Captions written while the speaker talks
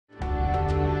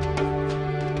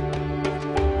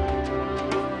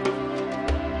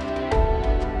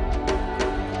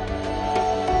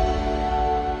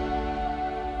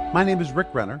My name is Rick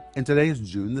Renner, and today is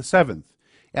June the 7th.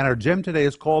 And our gem today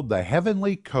is called the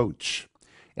Heavenly Coach.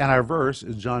 And our verse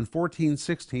is John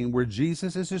 14:16, where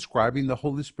Jesus is describing the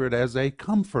Holy Spirit as a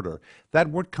comforter. That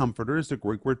word comforter is the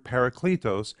Greek word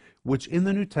parakletos, which in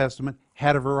the New Testament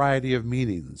had a variety of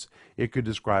meanings. It could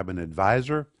describe an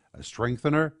advisor, a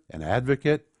strengthener, an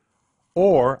advocate,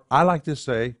 or I like to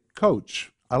say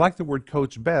coach. I like the word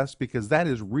coach best because that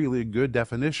is really a good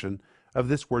definition of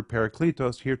this word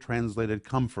parakletos, here translated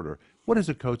comforter. What does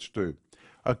a coach do?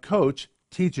 A coach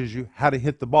teaches you how to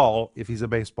hit the ball if he's a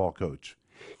baseball coach.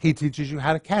 He teaches you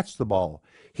how to catch the ball.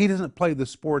 He doesn't play the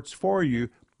sports for you,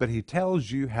 but he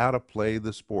tells you how to play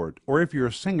the sport. Or if you're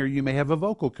a singer, you may have a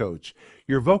vocal coach.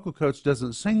 Your vocal coach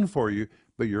doesn't sing for you,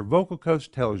 but your vocal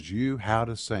coach tells you how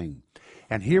to sing.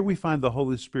 And here we find the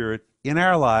Holy Spirit in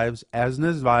our lives as an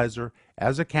advisor,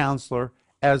 as a counselor,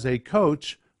 as a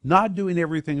coach, not doing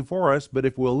everything for us, but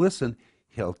if we'll listen,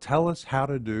 he'll tell us how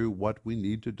to do what we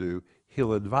need to do.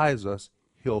 He'll advise us.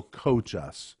 He'll coach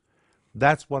us.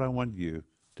 That's what I want you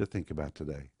to think about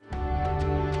today.